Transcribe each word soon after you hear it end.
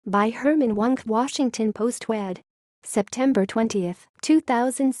By Herman Wunk, Washington Post Wed. September 20,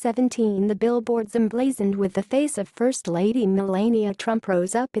 2017. The billboards emblazoned with the face of First Lady Melania Trump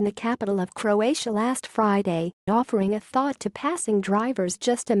rose up in the capital of Croatia last Friday, offering a thought to passing drivers: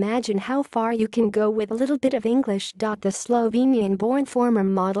 just imagine how far you can go with a little bit of English. The Slovenian-born former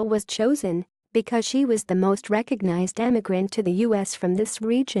model was chosen because she was the most recognized immigrant to the U.S. from this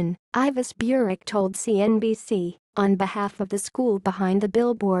region, Ivis Buric told CNBC, on behalf of the school behind the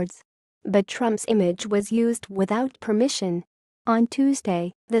billboards. But Trump's image was used without permission. On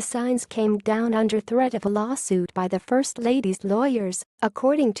Tuesday, the signs came down under threat of a lawsuit by the First Lady's lawyers,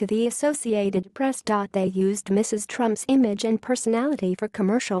 according to the Associated Press. They used Mrs. Trump's image and personality for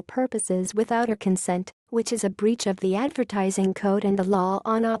commercial purposes without her consent, which is a breach of the advertising code and the law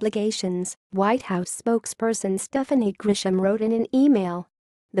on obligations, White House spokesperson Stephanie Grisham wrote in an email.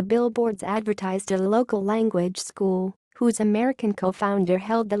 The billboards advertised a local language school, whose American co-founder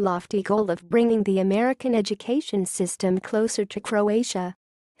held the lofty goal of bringing the American education system closer to Croatia.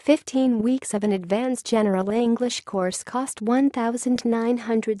 15 weeks of an advanced general English course cost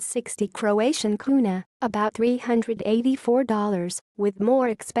 1,960 Croatian kuna, about $384, with more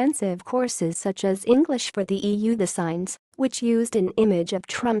expensive courses such as English for the EU. The signs, which used an image of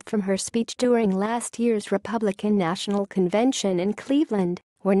Trump from her speech during last year's Republican National Convention in Cleveland,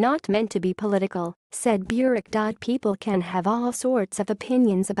 were not meant to be political, said Buric. People can have all sorts of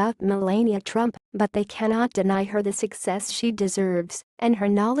opinions about Melania Trump, but they cannot deny her the success she deserves and her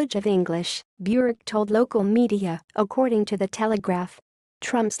knowledge of English, Buric told local media, according to The Telegraph.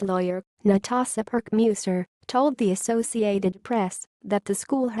 Trump's lawyer, Natasa Perkmuser, told the Associated Press that the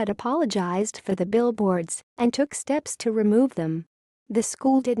school had apologized for the billboards and took steps to remove them. The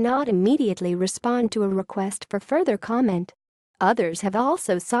school did not immediately respond to a request for further comment. Others have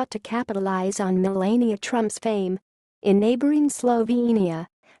also sought to capitalize on Melania Trump's fame. In neighboring Slovenia,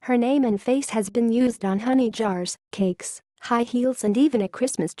 her name and face has been used on honey jars, cakes, high heels and even a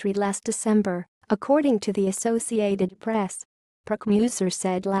Christmas tree last December, according to the Associated Press. Perkmuser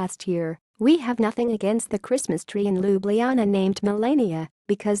said last year, "We have nothing against the Christmas tree in Ljubljana named Melania,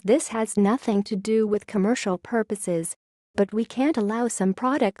 because this has nothing to do with commercial purposes. But we can't allow some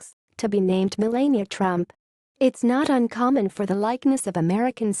products to be named Melania Trump." It's not uncommon for the likeness of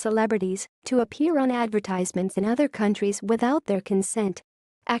American celebrities to appear on advertisements in other countries without their consent.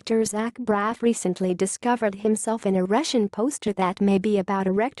 Actor Zach Braff recently discovered himself in a Russian poster that may be about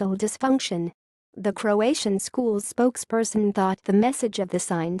erectile dysfunction. The Croatian school's spokesperson thought the message of the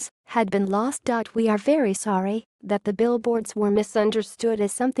signs had been lost. "We are very sorry that the billboards were misunderstood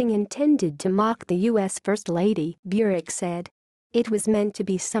as something intended to mock the U.S. First Lady," Buric said. "It was meant to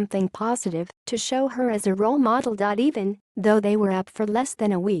be something positive, to show her as a role model." Even though they were up for less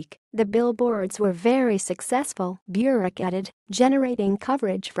than a week, the billboards were very successful, Buric added, generating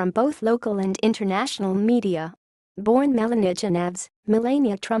coverage from both local and international media. Born Melania Genevs,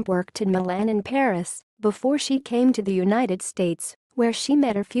 Melania Trump worked in Milan and Paris before she came to the United States, where she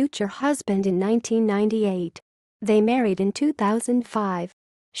met her future husband in 1998. They married in 2005.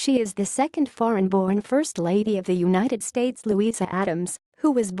 She is the second foreign-born First Lady of the United States. Louisa Adams,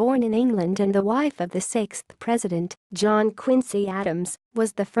 who was born in England and the wife of the sixth president, John Quincy Adams,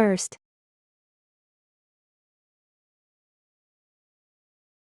 was the first.